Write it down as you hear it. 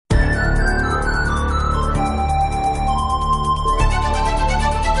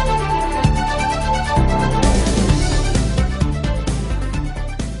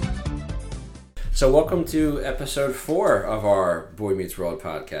So welcome to episode 4 of our Boy Meets World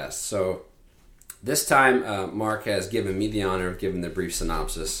podcast. So this time Mark has given me the honor of giving the brief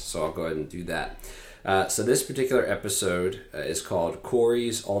synopsis, so I'll go ahead and do that. So this particular episode is called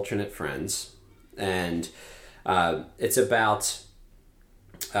Corey's Alternate Friends, and it's about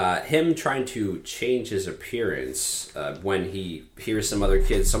him trying to change his appearance when he hears some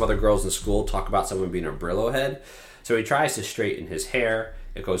other girls in school talk about someone being a Brillo head. So he tries to straighten his hair.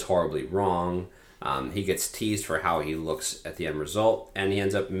 It goes horribly wrong. He gets teased for how he looks at the end result, and he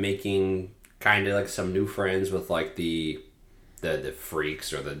ends up making kind of like some new friends with like the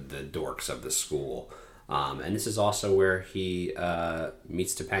freaks or the dorks of the school. And this is also where he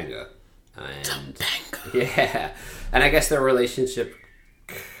meets Topanga. Topanga. Yeah. And I guess their relationship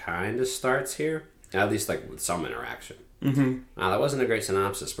kind of starts here, at least like with some interaction. Mm-hmm. That wasn't a great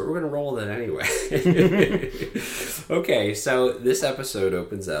synopsis, but we're going to roll with it anyway. Okay, so this episode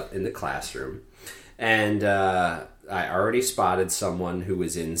opens up in the classroom, and I already spotted someone who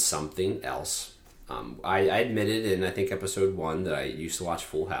was in something else. I admitted in, I think, episode 1 that I used to watch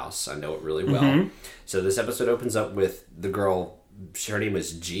Full House. I know it really well. Mm-hmm. So this episode opens up with the girl, her name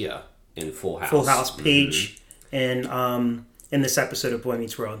was Gia in Full House. Full House, Paige, and in this episode of Boy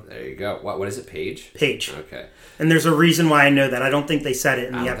Meets World. There you go. What is it, Paige? Paige. Okay. And there's a reason why I know that. I don't think they said it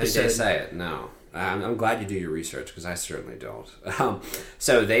in the episode. I don't think they say it, no. I'm glad you do your research, because I certainly don't.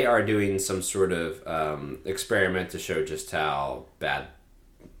 So they are doing some sort of experiment to show just how bad...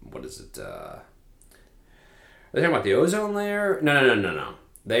 What is it? Are they talking about the ozone layer? No.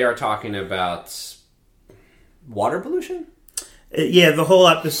 They are talking about water pollution? Yeah, the whole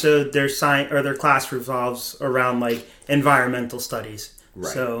episode, their class revolves around like environmental studies.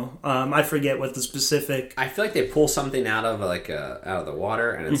 Right. So I forget what the specific. I feel like they pull something out of the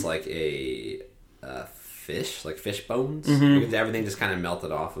water, and it's like a fish, like fish bones. Mm-hmm. Everything just kind of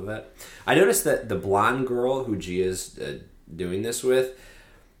melted off of it. I noticed that the blonde girl who Gia's doing this with,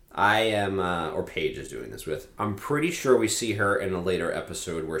 or Paige is doing this with. I'm pretty sure we see her in a later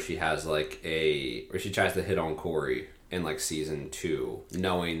episode where she has where she tries to hit on Corey in like season 2,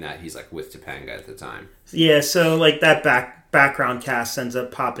 knowing that he's like with Topanga at the time. Yeah, so like that background cast ends up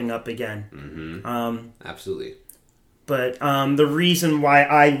popping up again. Mm-hmm. Absolutely. But the reason why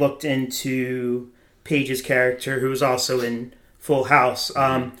I looked into Paige's character, who was also in Full House,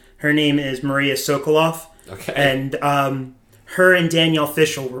 her name is Maria Sokoloff. Okay. And her and Danielle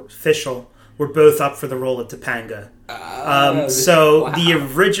Fishel were both up for the role of Topanga. So wow. The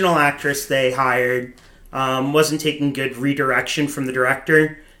original actress they hired wasn't taking good redirection from the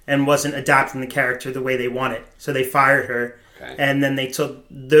director and wasn't adapting the character the way they wanted. So they fired her. Okay. And then they took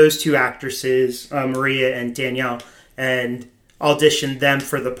those two actresses, Maria and Danielle, and auditioned them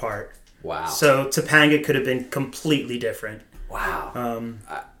for the part. Wow. So Topanga could have been completely different. Wow.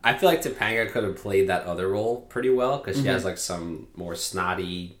 I feel like Topanga could have played that other role pretty well, because she has like some more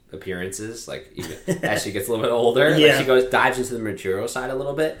snotty appearances, like even as she gets a little bit older. Yeah. Like she dives into the mature side a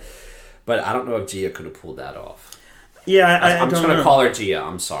little bit. But I don't know if Gia could have pulled that off. Yeah, I'm just going to call her Gia.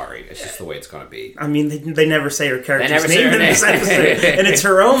 I'm sorry. It's just the way it's going to be. I mean, they never say her character's name in this episode. And it's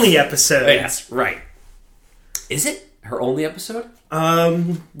her only episode. Yes, right. Is it her only episode?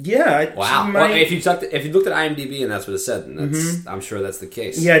 Yeah. Wow. Well, if you looked at IMDb and that's what it said, then I'm sure that's the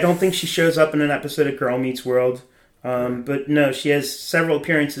case. Yeah, I don't think she shows up in an episode of Girl Meets World. But no, she has several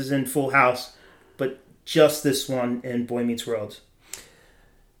appearances in Full House, but just this one in Boy Meets World.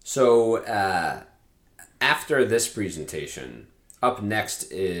 So, after this presentation, up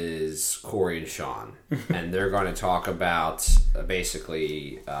next is Corey and Sean, and they're going to talk about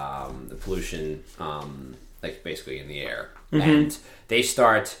basically the pollution, like basically in the air. Mm-hmm. And they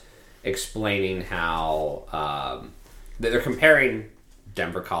start explaining how they're comparing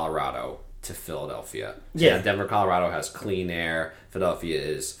Denver, Colorado to Philadelphia. Yeah. Denver, Colorado has clean air. Philadelphia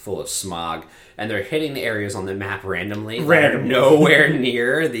is full of smog. And they're hitting the areas on the map randomly. Nowhere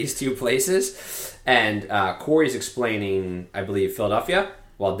near these two places. And Corey's explaining, I believe, Philadelphia,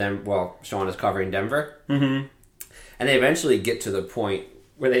 while Sean is covering Denver. Mm-hmm. And they eventually get to the point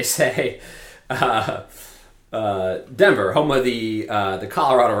where they say, Denver, home of the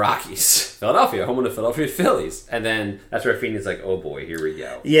Colorado Rockies. Philadelphia, home of the Philadelphia Phillies. And then that's where Phoenix is like, oh boy, here we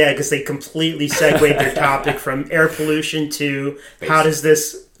go. Yeah, because they completely segued their topic from air pollution to how does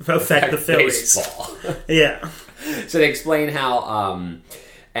this affect the Phillies. Baseball. Yeah. So they explain how,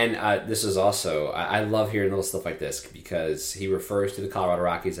 this is also, I love hearing little stuff like this, because he refers to the Colorado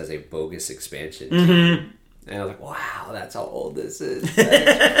Rockies as a bogus expansion team. Mm-hmm. And I was like, wow, that's how old this is.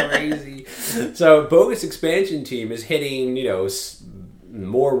 That's crazy. So, bogus expansion team is hitting,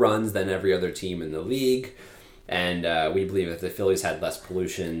 more runs than every other team in the league. And we believe if the Phillies had less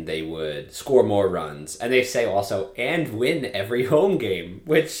pollution, they would score more runs. And they say also, and win every home game,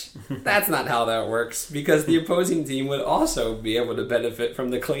 which that's not how that works, because the opposing team would also be able to benefit from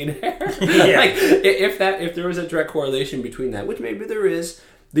the clean air. Yeah. Like, if there was a direct correlation between that, which maybe there is,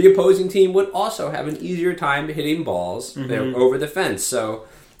 the opposing team would also have an easier time hitting balls over the fence. So,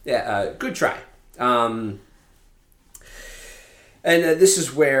 yeah, good try. And this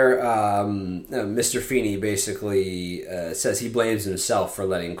is where Mr. Feeney basically says he blames himself for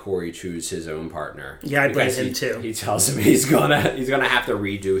letting Corey choose his own partner. Yeah, I blame him too. He tells him he's gonna have to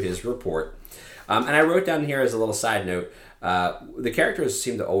redo his report. And I wrote down here as a little side note, the characters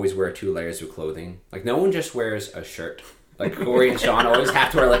seem to always wear 2 layers of clothing. Like, no one just wears a shirt. Like, Corey and Sean always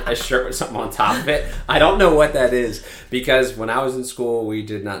have to wear like a shirt with something on top of it. I don't know what that is, because when I was in school, we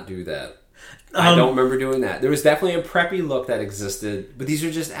did not do that. I don't remember doing that. There was definitely a preppy look that existed, but these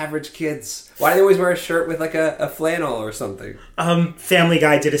are just average kids. Why do they always wear a shirt with like a flannel or something? Family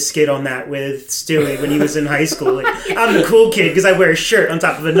Guy did a skit on that with Stewie when he was in high school. Like, I'm the cool kid because I wear a shirt on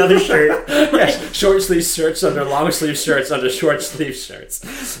top of another shirt. Yes, short sleeve shirts under long sleeve shirts under short sleeve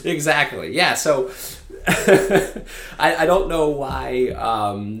shirts. Exactly. Yeah, so I don't know why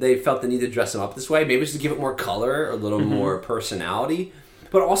they felt the need to dress them up this way. Maybe it's to give it more color, a little more personality.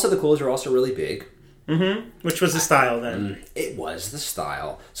 But also the clothes are also really big. Mm-hmm. Which was the style then? It was the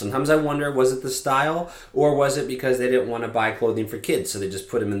style. Sometimes I wonder, was it the style? Or was it because they didn't want to buy clothing for kids, so they just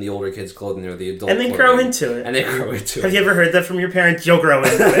put them in the older kids' clothing or the adult And they clothing. grow into it. And they grow into it. Have you ever heard that from your parents? You'll grow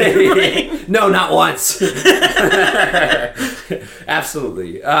into it. No, not once.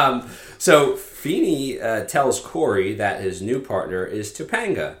 Absolutely. So Feeney tells Corey that his new partner is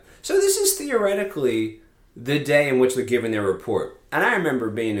Topanga. So this is theoretically the day in which they're giving their report. And I remember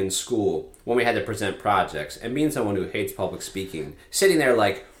being in school when we had to present projects and being someone who hates public speaking, sitting there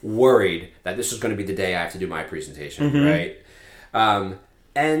like worried that this was going to be the day I have to do my presentation, right?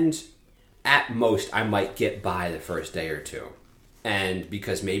 And at most, I might get by the first day or two. And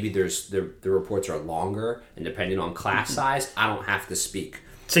because maybe the reports are longer and depending on class size, I don't have to speak.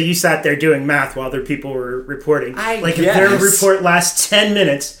 So you sat there doing math while other people were reporting. If their report lasts 10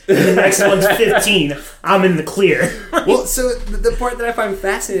 minutes and the next one's 15, I'm in the clear. Well, so the part that I find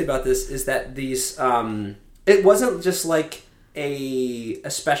fascinating about this is that these, it wasn't just like a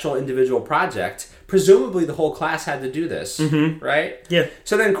special individual project. Presumably the whole class had to do this, right? Yeah.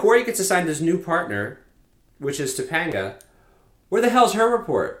 So then Corey gets assigned his new partner, which is Topanga. Where the hell's her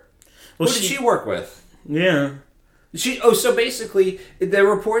report? Who did she work with? Yeah. So basically, the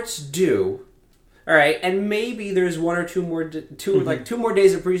report's due, all right, and maybe there's one or two more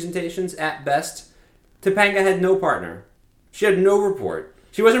days of presentations at best. Topanga had no partner. She had no report.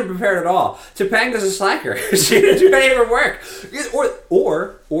 She wasn't prepared at all. Topanga's a slacker. She didn't do any of her work.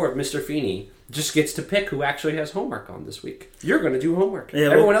 Or Mr. Feeney just gets to pick who actually has homework on this week. You're going to do homework. Yeah,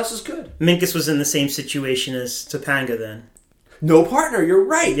 everyone else is good. Minkus was in the same situation as Topanga then. No partner, you're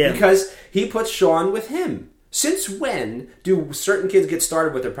right, yeah. Because he puts Sean with him. Since when do certain kids get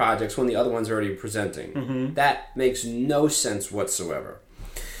started with their projects when the other one's already presenting? That makes no sense whatsoever.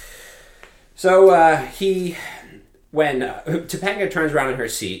 So when Topanga turns around in her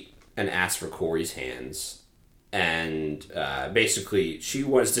seat and asks for Corey's hands, and basically she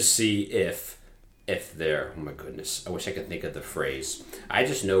wants to see if they're, oh my goodness, I wish I could think of the phrase. I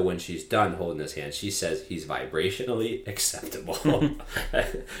just know when she's done holding his hand, she says he's vibrationally acceptable. And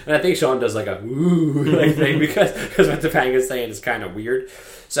I think Sean does like a ooh like thing because what Topanga's saying is kind of weird.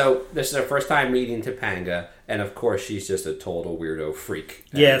 So this is her first time meeting Topanga, and of course she's just a total weirdo freak.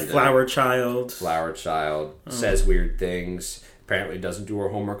 Yeah, and, flower child. Says weird things, apparently doesn't do her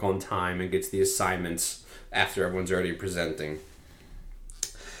homework on time and gets the assignments after everyone's already presenting.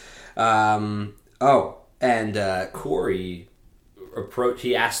 Corey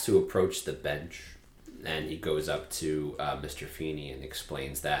he asks to approach the bench, and he goes up to Mr. Feeney and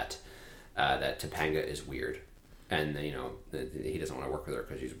explains that Topanga is weird, and he doesn't want to work with her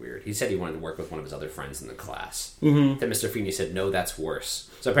because she's weird. He said he wanted to work with one of his other friends in the class. Then Mr. Feeney said, "No, that's worse."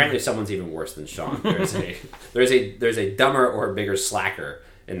 So apparently, someone's even worse than Sean. There's a dumber or bigger slacker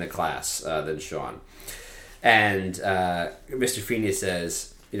in the class than Sean, and Mr. Feeney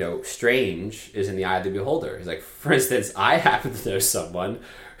says, strange is in the eye of the beholder. He's like, for instance, I happen to know someone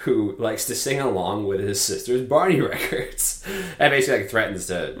who likes to sing along with his sister's Barney records. And basically threatens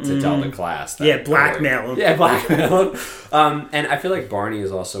to tell the class. That blackmail him. Yeah, blackmail him. And I feel like Barney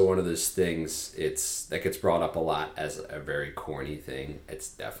is also one of those things that gets brought up a lot as a very corny thing. It's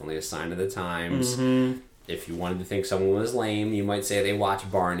definitely a sign of the times. If you wanted to think someone was lame, you might say they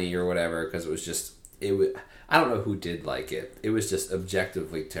watch Barney or whatever, because I don't know who did like it. It was just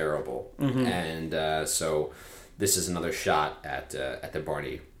objectively terrible. And so this is another shot at the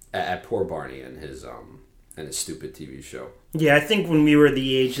Barney, at poor Barney and his stupid TV show. Yeah, I think when we were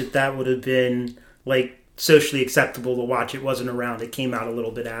the age that would have been like socially acceptable to watch, it wasn't around. It came out a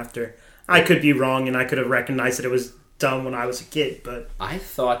little bit after. I could be wrong, and I could have recognized that it was dumb when I was a kid, but I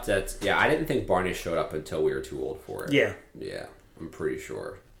thought that, I didn't think Barney showed up until we were too old for it. Yeah, I'm pretty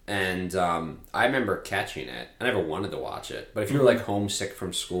sure. And I remember catching it. I never wanted to watch it, but if you're like homesick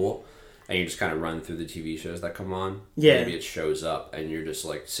from school and you just kind of run through the TV shows that come on, maybe it shows up and you're just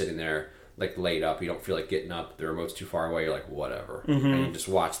like sitting there like laid up, you don't feel like getting up, the remote's too far away, you're like, whatever. And you just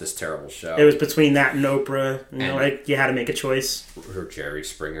watch this terrible show. It was between that and Oprah, like you had to make a choice. Or Jerry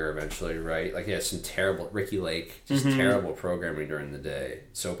Springer eventually, right? Like, some terrible, Ricky Lake, just terrible programming during the day.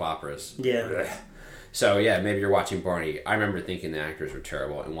 Soap operas. Yeah. So, maybe you're watching Barney. I remember thinking the actors were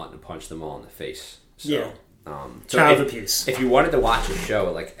terrible and wanting to punch them all in the face. So, child abuse. If you wanted to watch a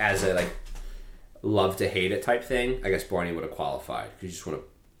show, like, as a, like, love to hate it type thing, I guess Barney would have qualified. Because you just want to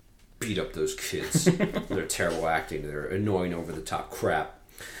beat up those kids. They're terrible acting. They're annoying, over the top crap.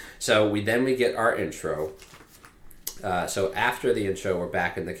 So we get our intro. So after the intro, we're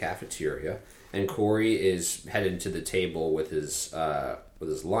back in the cafeteria, and Corey is headed to the table with his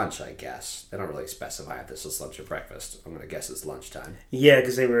lunch. I guess they don't really specify if this is lunch or breakfast. I'm gonna guess it's lunchtime. Yeah,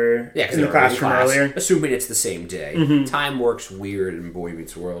 because they were in the classroom earlier. Assuming it's the same day. Time works weird in Boy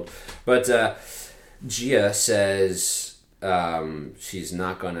Meets World, but Gia says. She's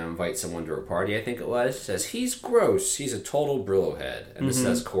not going to invite someone to her party, I think it was. She says, he's gross. He's a total Brillo head. And this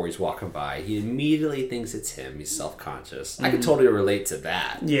says Corey's walking by. He immediately thinks it's him. He's self-conscious. I can totally relate to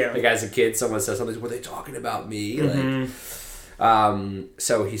that. Yeah. Like, as a kid, someone says something, were they talking about me? Like,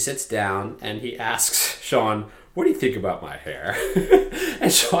 so he sits down and he asks Sean, what do you think about my hair?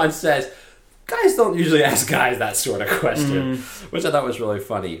 And Sean says, guys don't usually ask guys that sort of question, which I thought was really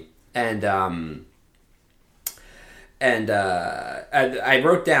funny. And I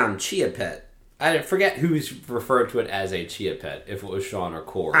wrote down Chia Pet. I forget who's referred to it as a Chia Pet, if it was Sean or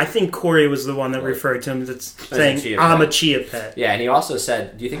Corey. I think Corey was the one that referred to him that's saying, I'm a Chia Pet. Yeah, and he also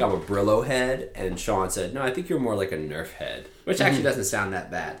said, do you think I'm a Brillo head? And Sean said, no, I think you're more like a Nerf head, which actually doesn't sound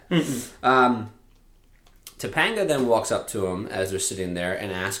that bad. Topanga then walks up to him as they're sitting there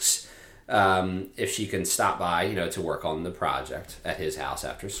and asks if she can stop by, to work on the project at his house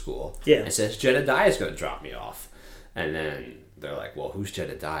after school. Yeah. And says, Jedediah's going to drop me off. And then they're like, well, who's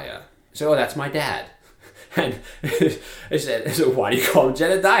Jedediah? So, that's my dad. And I said, why do you call him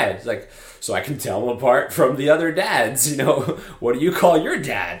Jedediah? It's like, so I can tell him apart from the other dads. What do you call your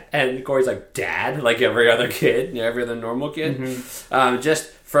dad? And Corey's like, dad? Like every other kid, every other normal kid. Just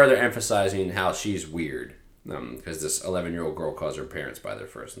further emphasizing how she's weird. Because this 11-year-old girl calls her parents by their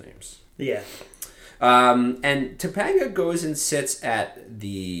first names. Yeah. And Topanga goes and sits at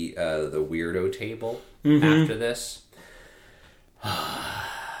the weirdo table after this.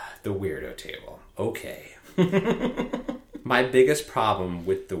 The weirdo table. Okay. My biggest problem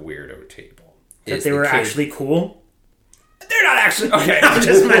with the weirdo table is that they were actually cool. They're not actually. Okay, I'm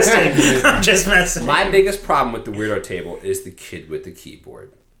just messing. My biggest problem with the weirdo table is the kid with the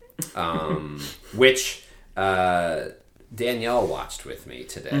keyboard, which Danielle watched with me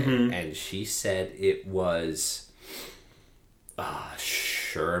today, and she said it was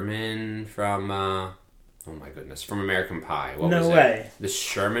Sherman from. Oh my goodness! From American Pie. What was it? No way. The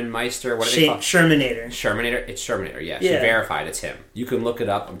Shermanmeister. What do they call it? Shermanator. Shermanator. It's Shermanator. Yeah, she verified it's him. You can look it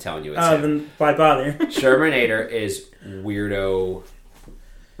up. I'm telling you, it's him. Then why bother? Shermanator is weirdo.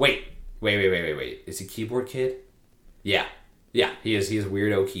 Wait. Is he keyboard kid? Yeah. He is. He's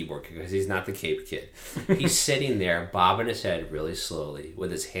weirdo keyboard kid because he's not the cape kid. He's sitting there, bobbing his head really slowly,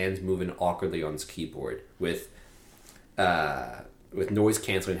 with his hands moving awkwardly on his keyboard, with noise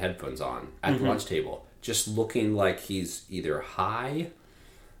canceling headphones on at the lunch table. Just looking like he's either high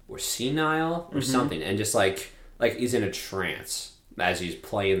or senile or something. And just like he's in a trance as he's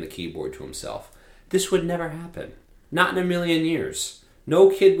playing the keyboard to himself. This would never happen. Not in a million years. No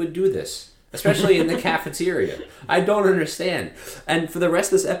kid would do this. Especially in the cafeteria. I don't understand. And for the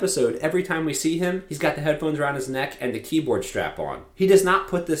rest of this episode, every time we see him, he's got the headphones around his neck and the keyboard strap on. He does not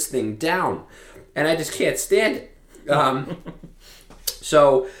put this thing down. And I just can't stand it.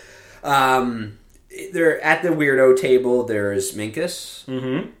 They're at the weirdo table. There's Minkus.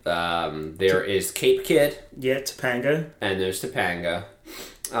 There is Cape Kid. Yeah, Topanga. And there's Topanga.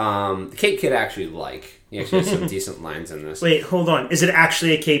 The Cape Kid I actually like. He actually has some decent lines in this. Wait, hold on. Is it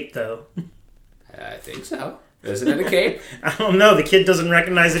actually a cape, though? I think so. Isn't it a cape? I don't know. The kid doesn't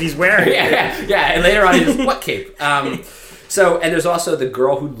recognize that he's wearing it. Yeah. And later on, he's what cape? And there's also the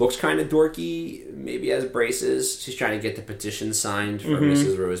girl who looks kind of dorky, maybe has braces. She's trying to get the petition signed for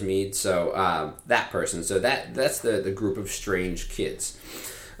Mrs. Rosemead. So that person. So that's the group of strange kids.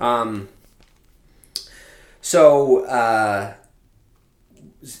 Sean,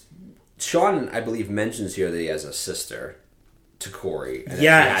 I believe, mentions here that he has a sister to Corey, and that she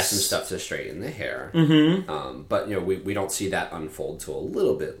has some stuff to straighten the hair. But we don't see that unfold till a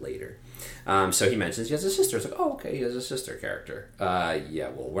little bit later. So he mentions he has a sister. It's like, oh, okay, he has a sister character.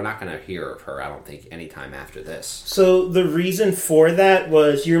 Well, we're not going to hear of her, I don't think, anytime after this. So the reason for that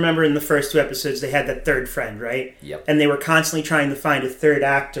was, you remember in the first 2 episodes, they had that third friend, right? Yep. And they were constantly trying to find a third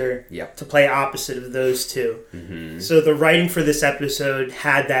actor to play opposite of those two. So the writing for this episode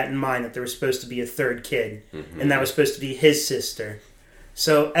had that in mind, that there was supposed to be a third kid, and that was supposed to be his sister.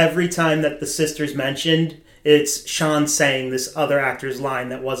 So every time that the sister's mentioned, it's Sean saying this other actor's line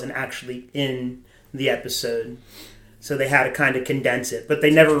that wasn't actually in the episode. So they had to kind of condense it. But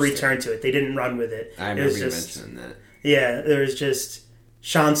they never returned to it. They didn't run with it. I remember you mentioning that. Yeah, there was just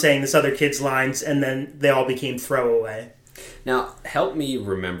Sean saying this other kid's lines, and then they all became throwaway. Now, help me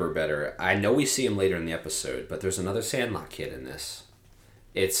remember better. I know we see him later in the episode, but there's another Sandlot kid in this.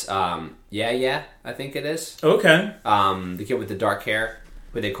 It's, I think it is. Okay. The kid with the dark hair,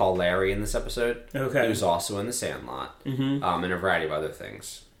 who they call Larry in this episode. Okay. He was also in The Sandlot, and a variety of other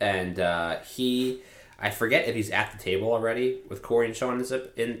things. And I forget if he's at the table already with Corey and Sean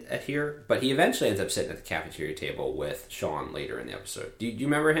here, but he eventually ends up sitting at the cafeteria table with Sean later in the episode. Do you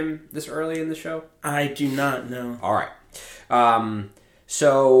remember him this early in the show? I do not know. All right.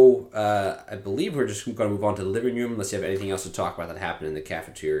 So I believe we're just going to move on to the living room unless you have anything else to talk about that happened in the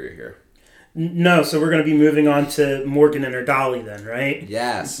cafeteria here. No, so we're going to be moving on to Morgan and her dolly then, right?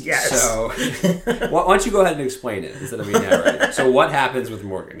 Yes. So, why don't you go ahead and explain it instead of me narrating? So what happens with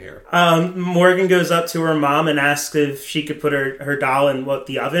Morgan here? Morgan goes up to her mom and asks if she could put her doll in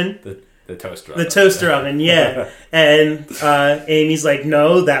the oven? The toaster oven. The toaster oven, yeah. And Amy's like,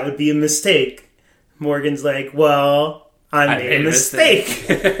 no, that would be a mistake. Morgan's like, well, I made a mistake.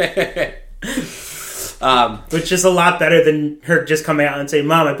 Which is a lot better than her just coming out and saying,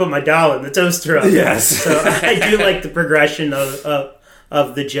 Mom, I put my doll in the toaster oven. Yes. So I do like the progression of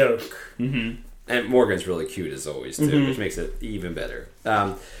the joke. Mm-hmm. And Morgan's really cute as always, too, which makes it even better.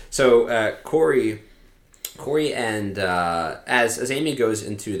 So Corey and as Amy goes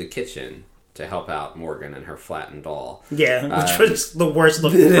into the kitchen to help out Morgan and her flattened doll. Yeah, which was the worst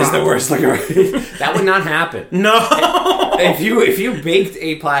looking. It is the worst looking. That would not happen. No. If you baked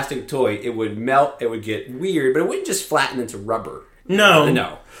a plastic toy, it would melt. It would get weird, but it wouldn't just flatten into rubber.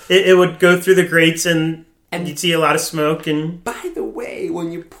 No. It would go through the grates and you'd see a lot of smoke. And by the way,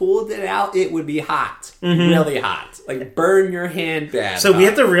 when you pulled it out, it would be hot, really hot, like burn your hand bad. So we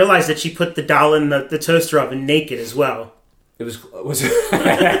have to realize that she put the doll in the toaster oven naked as well. It was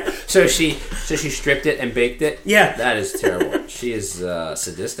so she stripped it and baked it. Yeah, that is terrible. She is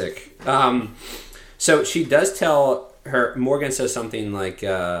sadistic. So she does tell her. Morgan says something like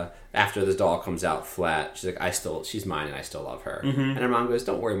after this doll comes out flat, she's like, she's mine and I still love her. And her mom goes,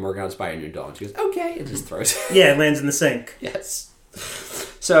 "Don't worry, Morgan, I'll just buy a new doll." And she goes, "Okay," and just throws it. Yeah, it lands in the sink. Yes.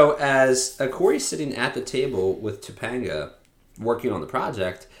 So as Corey's sitting at the table with Topanga, working on the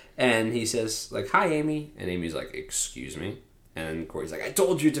project, and he says like, "Hi, Amy," and Amy's like, "Excuse me." And Corey's like, "I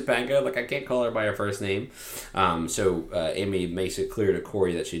told you, Topanga, like I can't call her by her first name." So Amy makes it clear to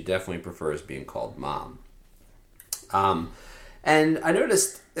Corey that she definitely prefers being called Mom. And I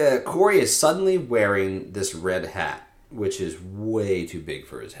noticed Corey is suddenly wearing this red hat, which is way too big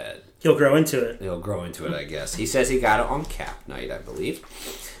for his head. He'll grow into it. I guess. He says he got it on Cap Night, I believe.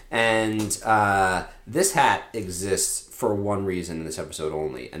 And this hat exists for one reason in this episode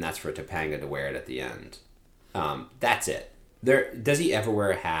only, and that's for Topanga to wear it at the end. That's it. Does he ever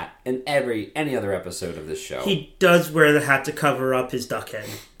wear a hat in any other episode of this show? He does wear the hat to cover up his duck head.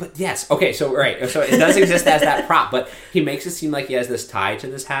 But yes, okay, so right, so it does exist as that prop, but he makes it seem like he has this tie to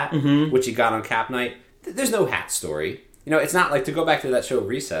this hat, which he got on Cap Night. There's no hat story. It's not like, to go back to that show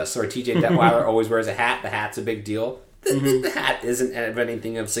Recess, where T.J. Detweiler always wears a hat. The hat's a big deal. The hat isn't of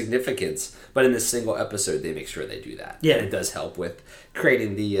anything of significance, but in this single episode, they make sure they do that. Yeah, and it does help with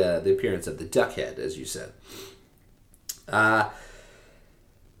creating the appearance of the duck head, as you said.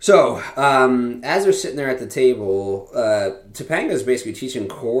 So as they're sitting there at the table, Topanga is basically teaching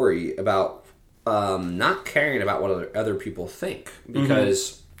Corey about not caring about what other people think,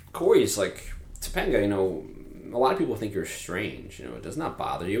 because Corey's like, Topanga, a lot of people think you're strange. It does not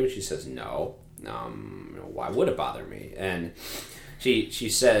bother you, and she says no. Why would it bother me? And she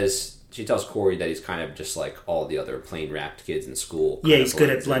tells Corey that he's kind of just like all the other plain wrapped kids in school. Yeah, he's good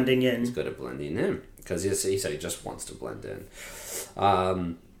at blending in. He's good at blending in because he said he just wants to blend in.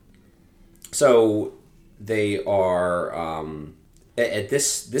 So they are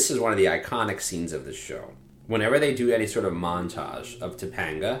this is one of the iconic scenes of the show. Whenever they do any sort of montage of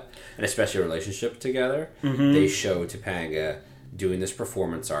Topanga, and especially a relationship together, they show Topanga doing this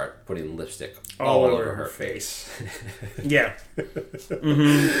performance art, putting lipstick all over her face. Yeah.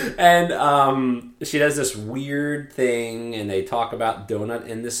 And she does this weird thing, and they talk about Donut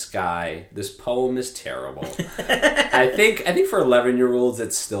in the Sky. This poem is terrible. I think for 11-year-olds,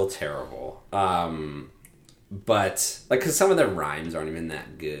 it's still terrible. But, like, because some of the rhymes aren't even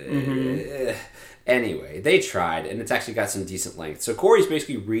that good. Anyway, they tried, and it's actually got some decent length. So Corey's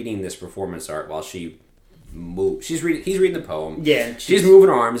basically reading this performance art while she moves. He's reading the poem. Yeah. She's moving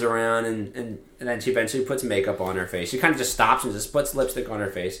her arms around, and then she eventually puts makeup on her face. She kind of just stops and just puts lipstick on her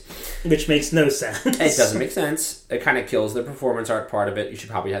face. Which makes no sense. It doesn't make sense. It kind of kills the performance art part of it. You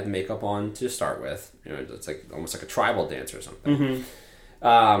should probably have the makeup on to start with. You know, it's like almost like a tribal dance or something.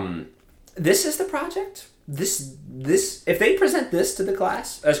 This is the project. This if they present this to the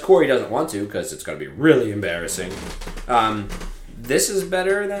class, as Corey doesn't want to because it's going to be really embarrassing, this is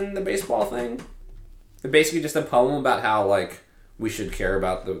better than the baseball thing. It's basically just a poem about how, like, we should care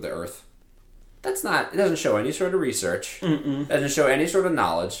about the earth. That's not, it doesn't show any sort of research. It doesn't show any sort of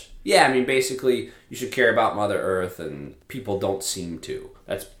knowledge. Yeah, I mean, basically, you should care about Mother Earth, and people don't seem to.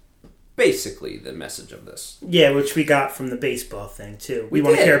 That's basically the message of this. Yeah, which we got from the baseball thing, too. We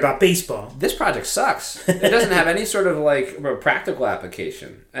want to care about baseball. This project sucks. It doesn't have any sort of, like, practical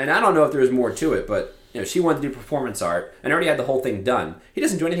application. And I don't know if there's more to it, but, you know, she wanted to do performance art and already had the whole thing done. He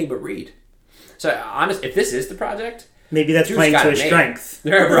doesn't do anything but read. So, honestly, if this is the project... Maybe that's playing to his strength.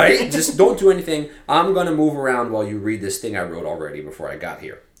 Yeah, right? Just don't do anything. I'm going to move around while you read this thing I wrote already before I got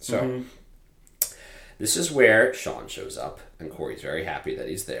here. So... This is where Sean shows up, and Corey's very happy that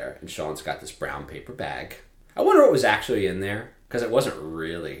he's there. And Sean's got this brown paper bag. I wonder what was actually in there, because it wasn't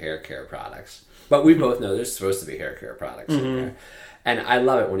really hair care products. But we both know there's supposed to be hair care products in there. And I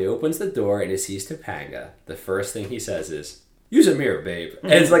love it when he opens the door and he sees Topanga. The first thing he says is, "Use a mirror, babe."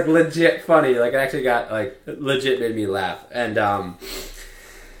 And it's like legit funny. Like, it actually got, like, legit made me laugh. And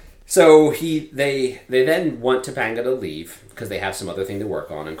so they then want Topanga to leave because they have some other thing to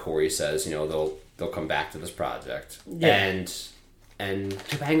work on. And Corey says, you know, they'll come back to this project. Yeah. And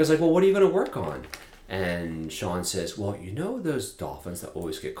Topanga's like, well, what are you going to work on? And Sean says, well, you know those dolphins that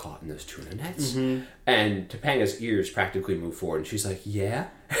always get caught in those tuna nets? And Topanga's ears practically move forward, and she's like, yeah?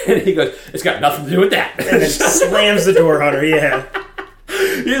 And he goes, it's got nothing to do with that. And then slams the door on her, yeah.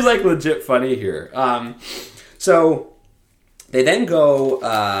 He's, like, legit funny here. So they then go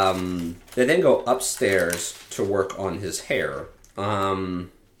upstairs to work on his hair.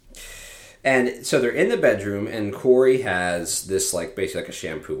 And so they're in the bedroom, and Corey has this, like, basically like a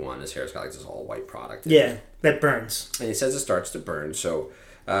shampoo on. His hair's got, like, this all white product. Yeah, that burns. And he says it starts to burn. So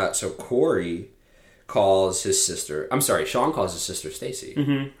Corey calls his sister. I'm sorry, Sean calls his sister Stacy.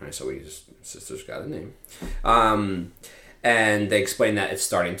 Right, so his sister's got a name. And they explain that it's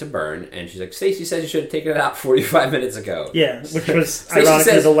starting to burn, and she's like, Stacy says you should have taken it out 45 minutes ago. Yeah, which was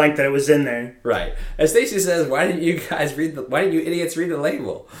ironically the length that it was in there. Right. And Stacy says, why didn't you idiots read the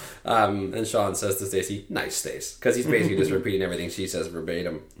label? And Sean says to Stacy, nice, Stace. Because he's basically just repeating everything she says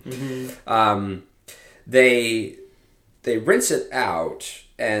verbatim. They rinse it out,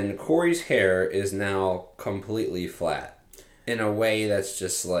 and Corey's hair is now completely flat in a way that's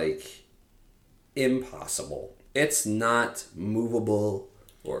just, like, impossible. It's not movable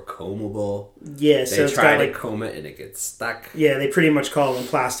or combable. Yeah, so they try to comb it and it gets stuck. Yeah, they pretty much call him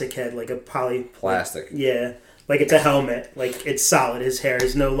plastic head, like a plastic. Yeah, like it's a helmet. Like, it's solid. His hair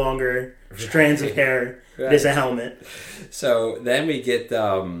is no longer strands of hair. Right. It is a helmet. So then we get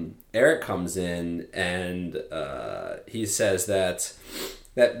Eric comes in, and he says that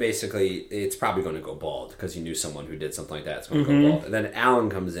basically it's probably going to go bald because you knew someone who did something like that. It's going to go bald. And then Alan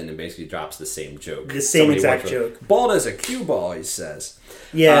comes in and basically drops the same joke. The same exact joke. Bald as a cue ball, he says.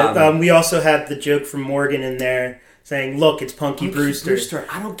 Yeah, we also had the joke from Morgan in there saying, look, it's Punky Brewster.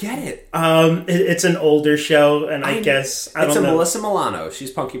 I don't get it. It's an older show, and I guess... I don't know. Melissa Milano.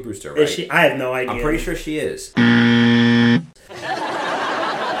 She's Punky Brewster, right? Is she? I have no idea. I'm pretty sure she is.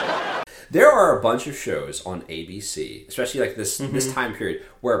 There are a bunch of shows on ABC, especially like this time period,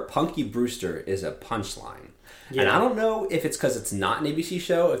 where Punky Brewster is a punchline. Yeah. And I don't know if it's because it's not an ABC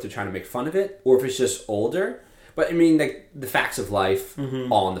show, if they're trying to make fun of it, or if it's just older. But I mean, like, The Facts of Life,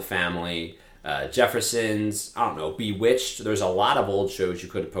 All in the Family, Jeffersons, I don't know, Bewitched. There's a lot of old shows you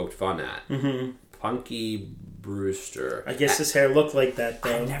could have poked fun at. Punky Brewster. I guess his hair looked like that,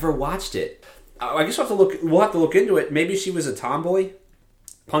 though. I never watched it. I guess we'll have to look into it. Maybe she was a tomboy.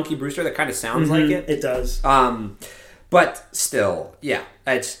 Punky Brewster, that kind of sounds like it. It does. But still, yeah.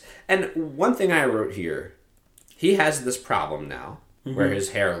 And one thing I wrote here, he has this problem now where his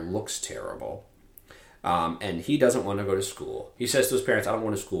hair looks terrible. And he doesn't want to go to school. He says to his parents, I don't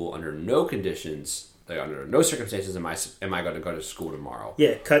want to school under no conditions, under no circumstances am I going to go to school tomorrow.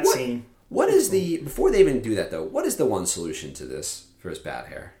 Yeah, cutscene. What is before they even do that though, what is the one solution to this for his bad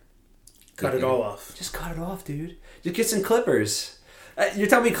hair? Cut it all off. Just cut it off, dude. Just get some clippers. You're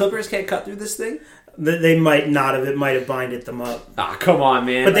telling me clippers can't cut through this thing? They might not have. It might have binded them up. Ah, come on,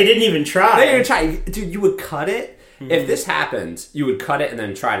 man. But they didn't even try. They didn't even try. Dude, you would cut it. If this happened, you would cut it and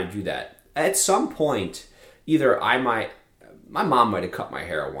then try to do that. At some point, either my mom might have cut my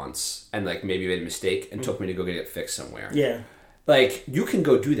hair once and like maybe made a mistake and took me to go get it fixed somewhere. Yeah. Like, you can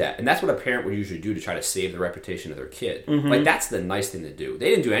go do that. And that's what a parent would usually do to try to save the reputation of their kid. Like, that's the nice thing to do. They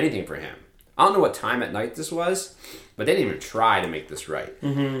didn't do anything for him. I don't know what time at night this was, but they didn't even try to make this right.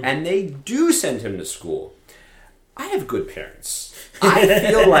 And they do send him to school. I have good parents. I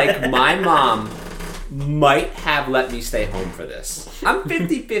feel like my mom might have let me stay home for this. I'm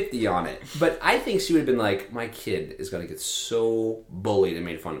 50-50 on it. But I think she would have been like, my kid is going to get so bullied and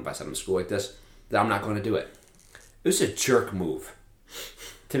made fun of by sending him to school like this that I'm not going to do it. It was a jerk move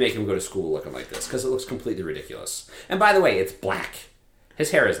to make him go to school looking like this because it looks completely ridiculous. And by the way, it's black. His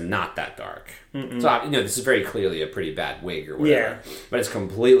hair is not that dark. So, this is very clearly a pretty bad wig or whatever. Yeah. But it's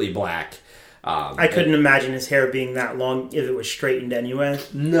completely black. I couldn't imagine his hair being that long if it was straightened anyway.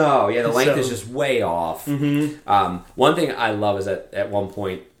 No, yeah, the length is just way off. One thing I love is that at one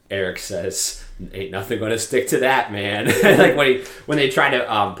point, Eric says, ain't nothing going to stick to that, man. Like when they try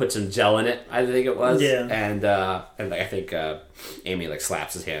to put some gel in it, I think it was. Yeah. And I think Amy like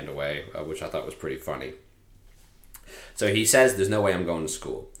slaps his hand away, which I thought was pretty funny. So he says, there's no way I'm going to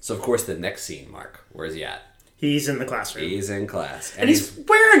school. So, of course, the next scene, Mark, where is he at? He's in the classroom. He's in class. And he's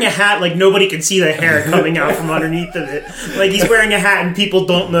wearing a hat like nobody can see the hair coming out from underneath of it. Like he's wearing a hat and people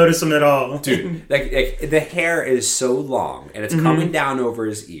don't notice him at all. Dude, like the hair is so long and it's coming down over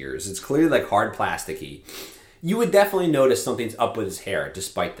his ears. It's clearly like hard plasticky. You would definitely notice something's up with his hair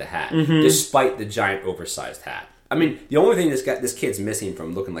despite the hat. Despite the giant oversized hat. I mean, the only thing this kid's missing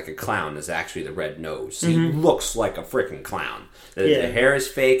from looking like a clown is actually the red nose. He looks like a freaking clown. The hair is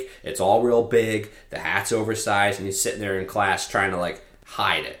fake. It's all real big. The hat's oversized, and he's sitting there in class trying to like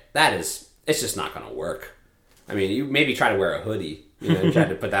hide it. It's just not going to work. I mean, you maybe try to wear a hoodie, try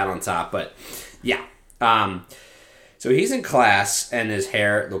to put that on top, but yeah. So he's in class, and his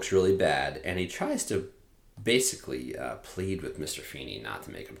hair looks really bad, and he tries to basically plead with Mr. Feeney not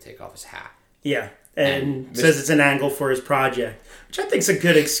to make him take off his hat. Yeah. And says it's an angle for his project, which I think is a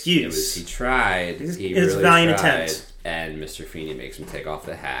good excuse. He tried. He really valiant tried. Attempt. And Mr. Feeney makes him take off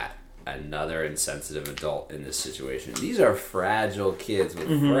the hat. Another insensitive adult in this situation. These are fragile kids with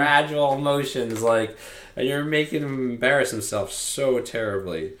fragile emotions. Like, and you're making him embarrass himself so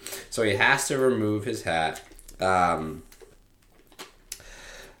terribly. So he has to remove his hat.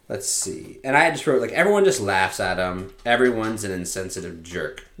 Let's see. And I just wrote, like, everyone just laughs at him. Everyone's an insensitive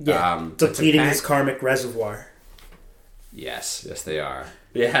jerk. Yeah, depleting his karmic reservoir. Yes, they are.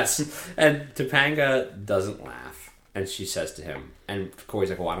 Yes. And Topanga doesn't laugh. And she says to him, and Corey's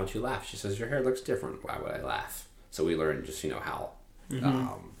like, well, why don't you laugh? She says, your hair looks different. Why would I laugh? So we learn just, how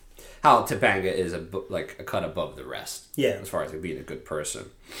Topanga is a cut above the rest. Yeah. As far as like, being a good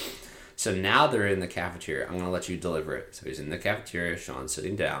person. So now they're in the cafeteria. I'm going to let you deliver it. So he's in the cafeteria. Sean's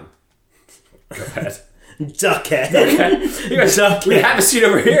sitting down. Go ahead. Duckhead. He goes, Duckhead. We have a seat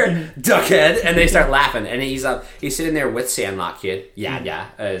over here. Duckhead. And they start laughing. And he's sitting there with Sandlot Kid. Yeah.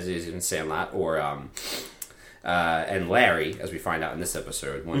 As he's in Sandlot. Or, and Larry, as we find out in this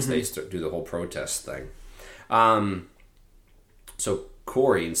episode, once they do the whole protest thing. So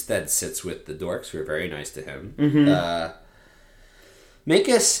Corey instead sits with the dorks, who are very nice to him.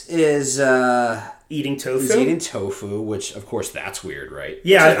 Minkus is eating tofu. He's eating tofu, which of course that's weird, right?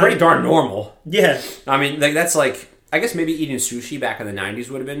 Yeah, it's pretty darn normal. Yeah, I mean, like that's like I guess maybe eating sushi back in the 90s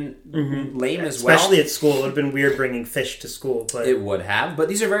would have been lame as well. Especially at school, it would have been weird bringing fish to school. But it would have, but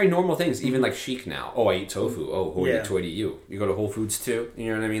these are very normal things. Even like chic now. Oh, I eat tofu. Oh, hoity-toity you. You go to Whole Foods too.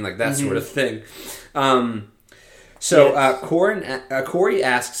 You know what I mean? Like that sort of thing. So Corey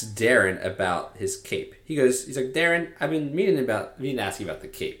asks Darren about his cape. He's like, Darren, I've been meaning to ask you about the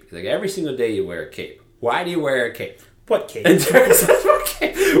cape. He's like, every single day you wear a cape. Why do you wear a cape? What cape? And Darren says,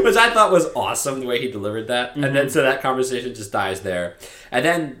 okay, which I thought was awesome the way he delivered that. And then so that conversation just dies there. And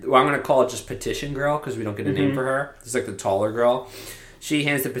then I'm going to call it just Petition Girl because we don't get a name for her. It's like the taller girl. She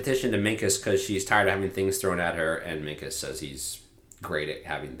hands the petition to Minkus because she's tired of having things thrown at her, and Minkus says he's great at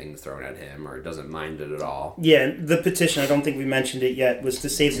having things thrown at him or doesn't mind it at all. Yeah, the petition, I don't think we mentioned it yet, was to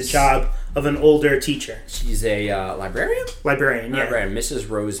save the job of an older teacher. She's a librarian? Librarian, yeah. Librarian, Mrs.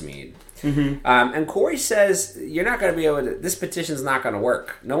 Rosemead. And Corey says, you're not going to be able to, this petition's not going to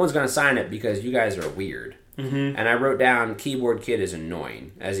work. No one's going to sign it because you guys are weird. And I wrote down, keyboard kid is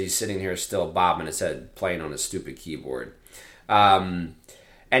annoying, as he's sitting here still bobbing his head, playing on his stupid keyboard. And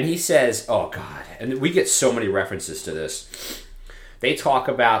he says, oh God, and we get so many references to this. They talk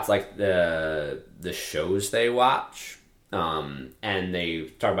about like the shows they watch, and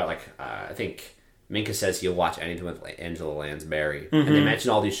they talk about like, I think Minka says he'll watch anything with Angela Lansbury. And they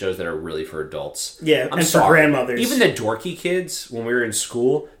mention all these shows that are really for adults. Yeah, and for grandmothers. Even the dorky kids, when we were in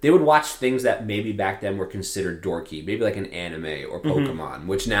school, they would watch things that maybe back then were considered dorky. Maybe like an anime or Pokemon,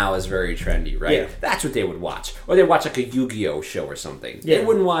 which now is very trendy, right? Yeah. That's what they would watch. Or they'd watch like a Yu-Gi-Oh! Show or something. Yeah. They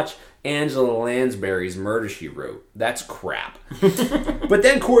wouldn't watch Angela Lansbury's Murder, She Wrote. That's crap. But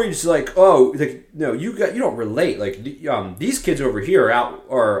then Corey's like, oh, like, no, you don't relate. Like, these kids over here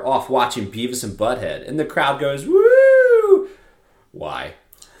are off watching Beavis and Butthead, and the crowd goes, woo! Why?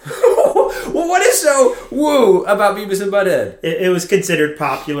 Well, what is so woo about Beavis and Butthead? It was considered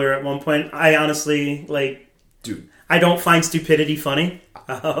popular at one point. I honestly, dude, I don't find stupidity funny.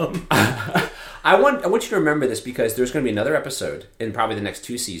 I want you to remember this because there's going to be another episode in probably the next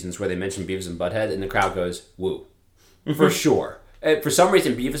 2 seasons where they mention Beavis and Butthead and the crowd goes, woo. For sure. For some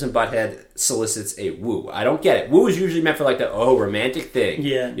reason, Beavis and Butthead solicits a woo. I don't get it. Woo is usually meant for like the, romantic thing.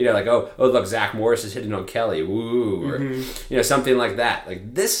 Yeah. You know, like, oh, look, Zach Morris is hitting on Kelly. Woo. Or, you know, something like that.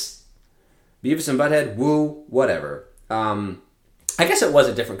 Like this, Beavis and Butthead, woo, whatever. I guess it was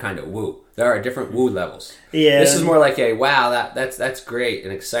a different kind of woo. There are different woo levels. Yeah. This is more like a wow, that's great,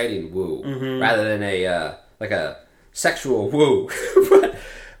 an exciting woo, rather than a like a sexual woo. But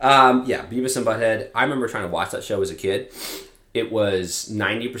yeah, Beavis and Butthead. I remember trying to watch that show as a kid. It was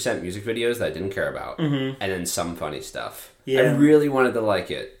 90% music videos that I didn't care about, and then some funny stuff. Yeah. I really wanted to like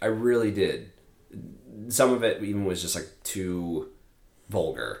it. I really did. Some of it even was just like too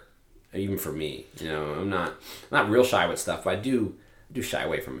vulgar, even for me. You know, I'm not real shy with stuff, but I do shy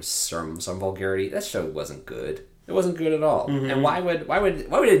away from some vulgarity. That show wasn't good. It wasn't good at all. And why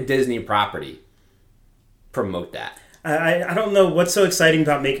would a Disney property promote that? I don't know what's so exciting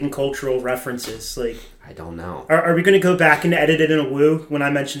about making cultural references. Like, I don't know. Are we going to go back and edit it in a woo when I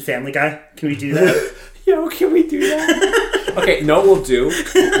mention Family Guy? Can we do that? Yo, can we do that? Okay, no, we'll do.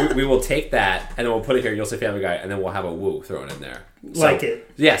 We will take that and then we'll put it here. You'll say Family Guy, and then we'll have a woo thrown in there. Like it.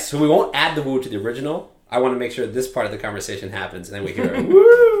 Yes. So we won't add the woo to the original. I want to make sure this part of the conversation happens, and then we hear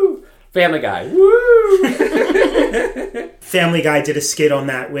woo, Family Guy, woo. Family Guy did a skit on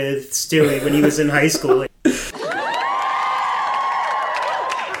that with Stewie when he was in high school.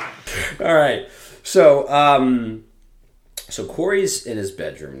 All right, so Corey's in his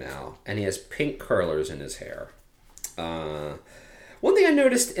bedroom now, and he has pink curlers in his hair. One thing I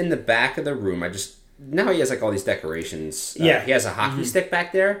noticed in the back of the room, now he has like all these decorations. He has a hockey stick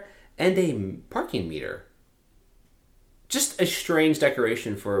back there. And a parking meter. Just a strange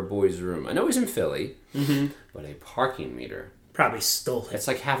decoration for a boy's room. I know he's in Philly, but a parking meter. Probably stole it. It's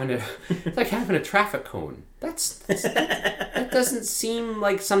like having a traffic cone. That doesn't seem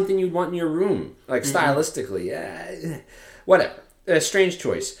like something you'd want in your room, like stylistically. Whatever. A strange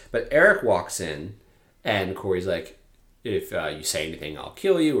choice. But Eric walks in, and Corey's like, if you say anything, I'll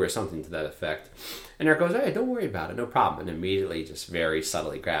kill you, or something to that effect. And Eric goes, hey, don't worry about it, no problem. And immediately, just very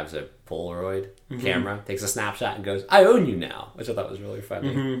subtly grabs a Polaroid camera, takes a snapshot, and goes, I own you now, which I thought was really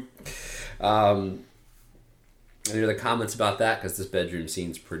funny. Any other comments about that? Because this bedroom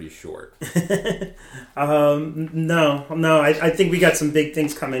scene's pretty short. No. I think we got some big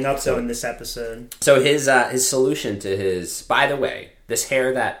things coming up, in this episode. So his solution to his... By the way, this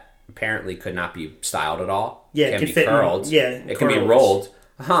hair that apparently could not be styled at all can be curled. It can be rolled.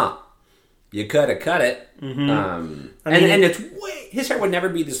 You could have cut it. And it's his hair would never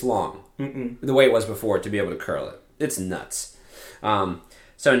be this long the way it was before to be able to curl it. It's nuts.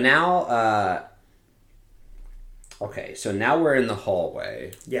 So now... Okay, so now we're in the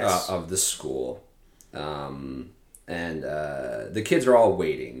hallway of the school, and the kids are all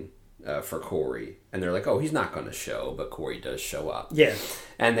waiting for Corey, and they're like, "Oh, he's not going to show," but Corey does show up. Yeah,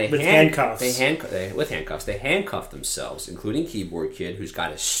 and they with handcuffs. They handcuff themselves, including Keyboard Kid, who's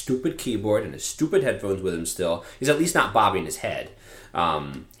got a stupid keyboard and his stupid headphones with him still. He's at least not bobbing his head.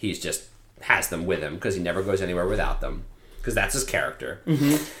 He's just has them with him because he never goes anywhere without them because that's his character.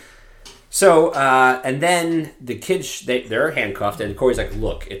 So, and then the kids, they're handcuffed, and Corey's like,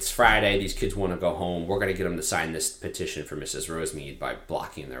 look, it's Friday, these kids want to go home, we're going to get them to sign this petition for Mrs. Rosemead by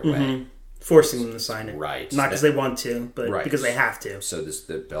blocking their way. forcing them to sign it. Right. Not because they want to, but because they have to. So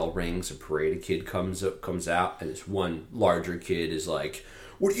the bell rings, a parade of kid comes out, and this one larger kid is like,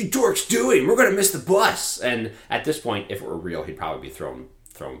 "What are you dorks doing? We're going to miss the bus." And at this point, if it were real, he'd probably be throwing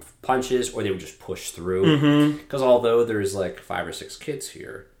punches, or they would just push through. Because although there's like 5 or 6 kids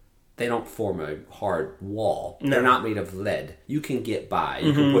here, they don't form a hard wall. No. They're not made of lead. You can get by.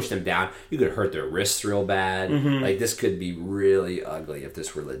 You can push them down. You could hurt their wrists real bad. Like, this could be really ugly if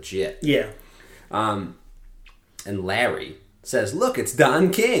this were legit. Yeah. And Larry says, "Look, it's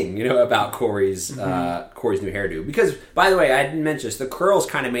Don King," about Corey's new hairdo. Because, by the way, I didn't mention this, the curls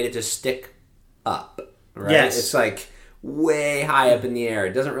kind of made it just stick up. Right? Yes. It's like way high up in the air.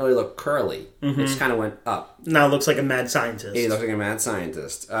 It doesn't really look curly. It just kind of went up. Now it looks like a mad scientist. He looks like a mad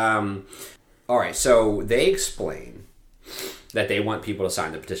scientist. All right, so they explain that they want people to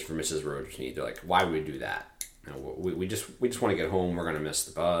sign the petition for Mrs. Rosemead. They're like, "Why would we do that? We just want to get home. We're going to miss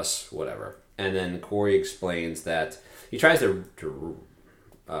the bus, whatever." And then Corey explains that he tries to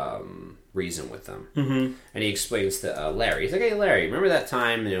reason with them, and he explains to Larry. He's like, "Hey, Larry, remember that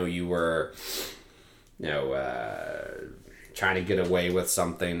time you were trying to get away with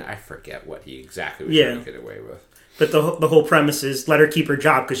something?" I forget what he exactly was trying to get away with. But the whole premise is let her keep her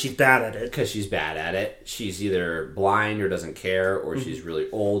job because she's bad at it. Because she's bad at it. She's either blind or doesn't care, or she's really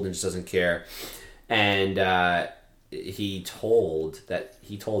old and just doesn't care. And he told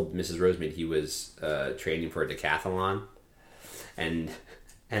Mrs. Rosemead he was training for a decathlon. And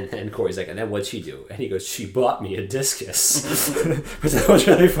then Corey's like, "And then what'd she do?" And he goes, "She bought me a discus." Which that was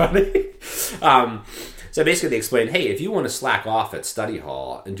really funny. So basically they explained, hey, if you want to slack off at study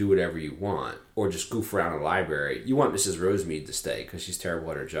hall and do whatever you want, or just goof around in the library, you want Mrs. Rosemead to stay because she's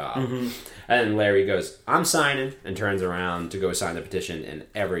terrible at her job. And then Larry goes, "I'm signing," and turns around to go sign the petition, and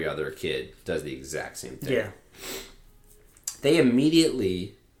every other kid does the exact same thing. Yeah. They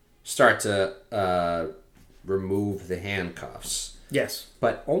immediately start to remove the handcuffs. Yes.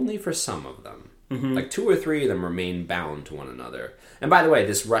 But only for some of them. Like 2 or 3 of them remain bound to one another. And by the way,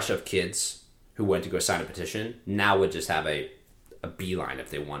 this rush of kids who went to go sign a petition now would just have a beeline if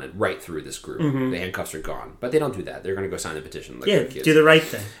they wanted right through this group. The handcuffs are gone. But they don't do that. They're going to go sign the petition. Like kids. Do the right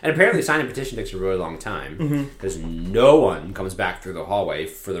thing. And apparently signing a petition takes a really long time because no one comes back through the hallway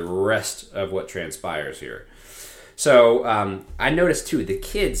for the rest of what transpires here. So I noticed too, the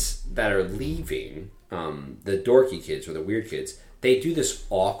kids that are leaving, the dorky kids or the weird kids, they do this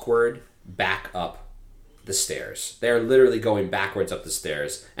awkward back up the stairs. They're literally going backwards up the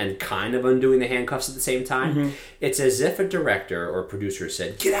stairs and kind of undoing the handcuffs at the same time. It's as if a director or a producer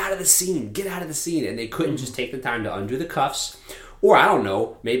said, "Get out of the scene, get out of the scene," and they couldn't just take the time to undo the cuffs, or I don't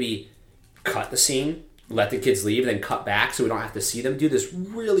know, maybe cut the scene, let the kids leave, then cut back so we don't have to see them. Do this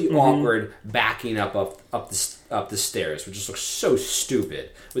really awkward backing up the stairs, which just looks so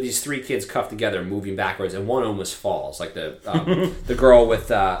stupid. With these 3 kids cuffed together, moving backwards, and one almost falls, like the girl with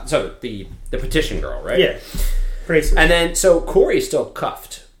the petition girl, right? Yeah, braces. And then so Corey's still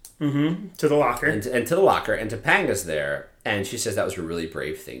cuffed to the locker, and to the locker, and Topanga's there, and she says that was a really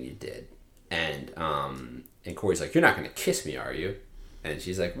brave thing you did, and Corey's like, "You're not going to kiss me, are you?" And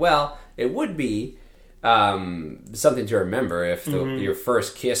she's like, "Well, it would be something to remember if your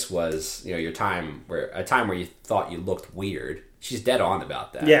first kiss was a time where you thought you looked weird." She's dead on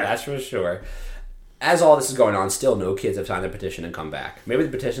about that. Yeah, that's for sure. As all this is going on, still no kids have signed the petition and come back. Maybe the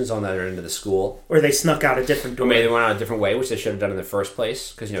petition's on the other end of the school, or they snuck out a different door. Or maybe they went out a different way, which they should have done in the first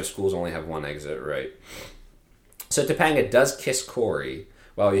place, because schools only have one exit, right? So Topanga does kiss Corey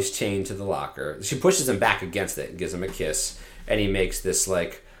while he's chained to the locker. She pushes him back against it and gives him a kiss, and he makes this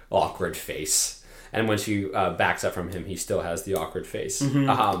awkward face. And when she backs up from him, he still has the awkward face.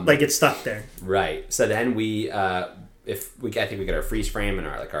 Like it's stuck there. Right. So then I think we get our freeze frame and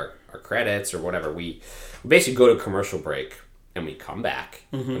our credits or whatever. We basically go to commercial break and we come back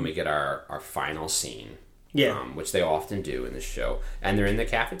and we get our final scene. Yeah. Which they often do in this show. And they're in the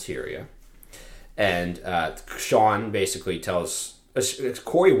cafeteria. And Sean basically tells...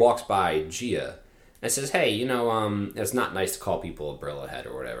 Corey walks by Gia and says, "Hey, it's not nice to call people a Brillo head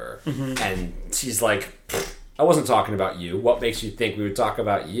or whatever." And she's like, "I wasn't talking about you. What makes you think we would talk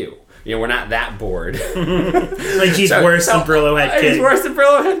about you? We're not that bored." Like he's worse than Brillo head kid. He's worse than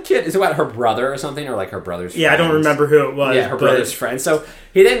Brillo head kid. Is it what, her brother or something? Or her brother's friend? Yeah, I don't remember who it was. Yeah, her brother's friend. So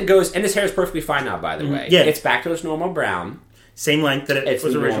he then goes, and his hair is perfectly fine now, by the way. Yeah. It's back to its normal brown. Same length that it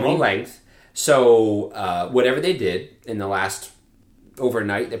was originally. Normal length. So whatever they did in the last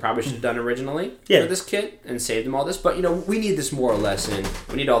overnight, they probably should have done originally for this kid and saved him all this. But we need this moral lesson.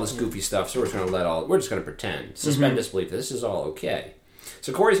 We need all this goofy stuff. So we're just going to pretend, suspend disbelief that this is all okay.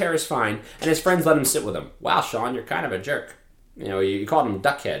 So Corey's hair is fine, and his friends let him sit with him. "Wow, Sean, you're kind of a jerk." You know, you called him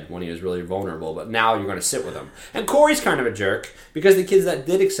Duckhead when he was really vulnerable, but now you're going to sit with him. And Corey's kind of a jerk because the kids that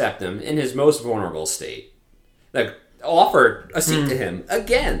did accept him in his most vulnerable state, like, offered a seat to him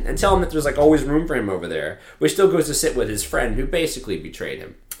again and tell him that there's like always room for him over there, but he still goes to sit with his friend who basically betrayed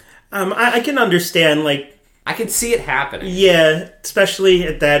him. I can understand, like, I can see it happening. Yeah, especially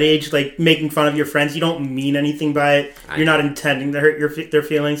at that age, like, making fun of your friends. You don't mean anything by it. You're not intending to hurt their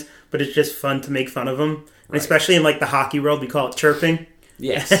feelings, but it's just fun to make fun of them. And especially in, like, the hockey world, we call it chirping.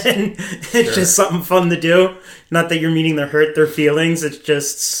 Yes. And it's just something fun to do. Not that you're meaning to hurt their feelings. It's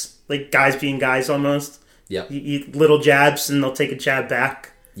just, like, guys being guys almost. Yep. You eat little jabs, and they'll take a jab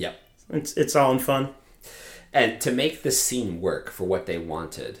back. Yep. It's all in fun. And to make this scene work for what they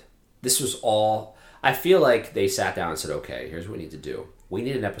wanted, this was all... I feel like they sat down and said, okay, here's what we need to do. We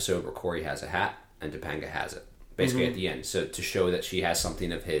need an episode where Corey has a hat and Topanga has it. Basically at the end. So to show that she has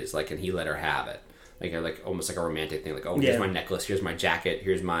something of his, like, and he let her have it. Like almost like a romantic thing. Like, oh, here's my necklace, here's my jacket,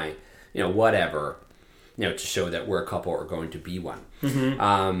 here's my, whatever. To show that we're a couple or going to be one.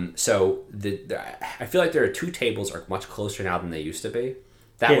 So I feel like their two tables are much closer now than they used to be.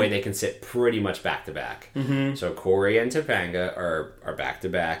 That way they can sit pretty much back to back. So Corey and Topanga are back to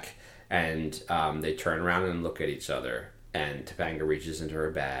back. And they turn around and look at each other. And Topanga reaches into her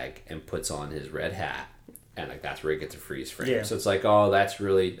bag and puts on his red hat. And like that's where he gets a freeze frame. Yeah. So it's like, oh, that's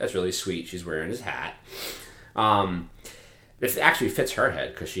really sweet. She's wearing his hat. It actually fits her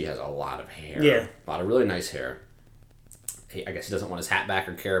head because she has a lot of hair. Yeah. A lot of really nice hair. I guess he doesn't want his hat back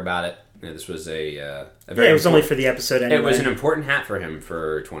or care about it. This was a very... it was only for the episode anyway. It was an important hat for him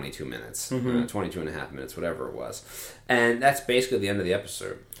for 22 minutes. 22 and a half minutes, whatever it was. And that's basically the end of the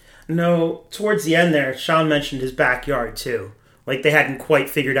episode. No, towards the end there, Sean mentioned his backyard, too. Like, they hadn't quite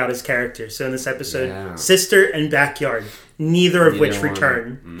figured out his character. So in this episode, sister and backyard, neither of which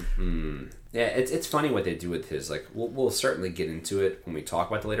return. Mm-hmm. Yeah, it's funny what they do with his, like, we'll certainly get into it when we talk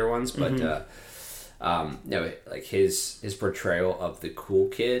about the later ones, but, like, his portrayal of the cool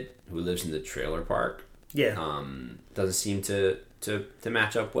kid who lives in the trailer park doesn't seem to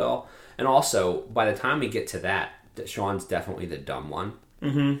match up well. And also, by the time we get to that Sean's definitely the dumb one.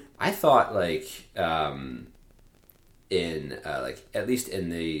 I thought in at least in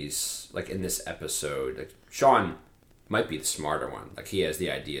these in this episode, like Sean might be the smarter one. Like he has the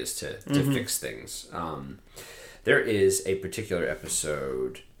ideas to fix things. There is a particular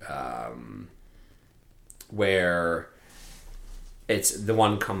episode where it's the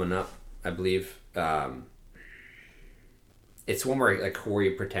one coming up, I believe. It's one where like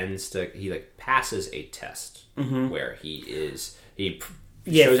Corey pretends he passes a test where he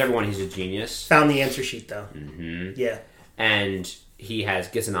shows everyone he's a genius. Found the answer sheet though. Yeah. And he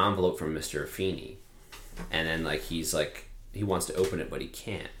gets an envelope from Mr. Feeney, and then he wants to open it but he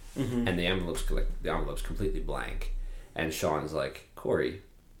can't, and the envelope's completely blank, and Sean's like, Corey,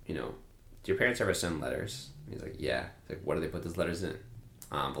 do your parents ever send letters? And he's like, yeah. He's like, what do they put those letters in?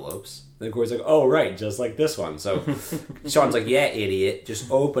 Envelopes. And then Corey's like, oh right, just like this one. So Sean's like, yeah, idiot,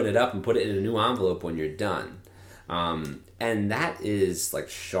 just open it up and put it in a new envelope when you're done. And that is like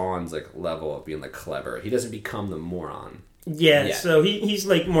Sean's level of being clever. He doesn't become the moron. Yeah, yet. So he's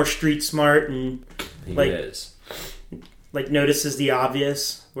more street smart and he is. Notices the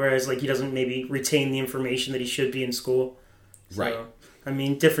obvious, whereas he doesn't maybe retain the information that he should be in school. So, right. I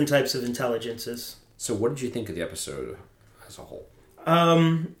mean, different types of intelligences. So what did you think of the episode as a whole?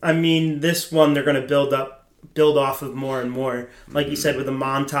 I mean, this one they're going to build off of more and more. Like you said, with the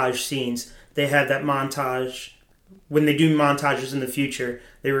montage scenes, they had that montage. When they do montages in the future,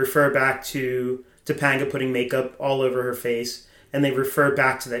 they refer back to Topanga putting makeup all over her face, and they refer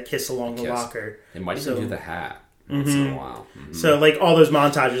back to that kiss along the locker. They might even do the hat once in a while. So, all those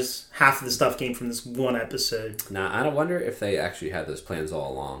montages, half of the stuff came from this one episode. Now, I don't wonder if they actually had those plans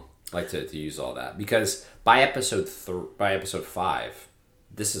all along, to use all that, because by episode 5,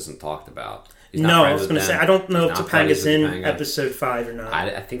 this isn't talked about. No, I was going to say, I don't know if Topanga's in episode 5 or not.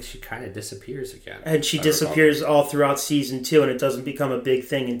 I think she kind of disappears again. And she disappears all throughout season 2, and it doesn't become a big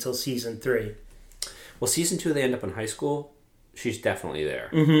thing until season 3. Well, season 2, they end up in high school. She's definitely there.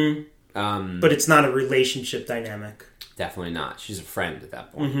 But it's not a relationship dynamic. Definitely not. She's a friend at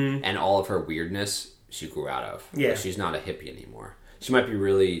that point. And all of her weirdness, she grew out of. Yeah. She's not a hippie anymore. She might be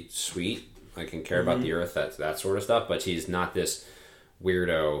really sweet, and care about the earth, that sort of stuff, but she's not this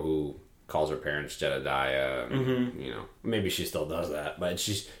weirdo who calls her parents Jedediah. Maybe she still does that, but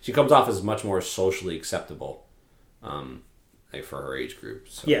she comes off as much more socially acceptable, for her age group.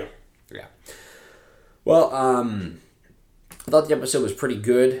 So, yeah. Well, I thought the episode was pretty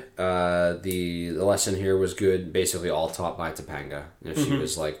good. The lesson here was good, basically all taught by Topanga. She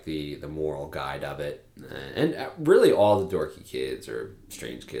was like the moral guide of it. And really all the dorky kids, or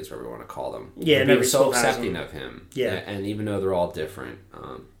strange kids, whatever you want to call them. Yeah, they were so accepting of him. Yeah. And even though they're all different,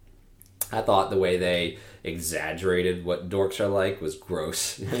 I thought the way they exaggerated what dorks are like was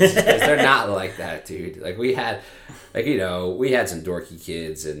gross. Because they're not like that, dude. Like, we had some dorky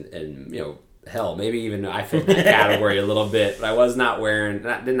kids and hell, maybe even I fit in that category a little bit. But I was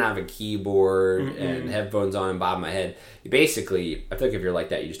didn't have a keyboard and headphones on and bob my head. Basically, I think if you're like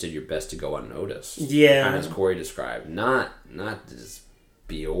that, you just did your best to go unnoticed. Yeah. Kind of as Corey described. Not to just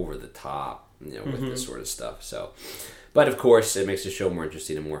be over the top, with this sort of stuff. So, but of course, it makes the show more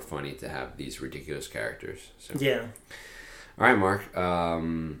interesting and more funny to have these ridiculous characters. So. Yeah. All right, Mark.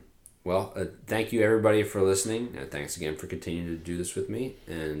 Thank you everybody for listening. Thanks again for continuing to do this with me.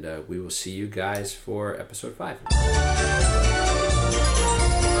 And we will see you guys for episode 5.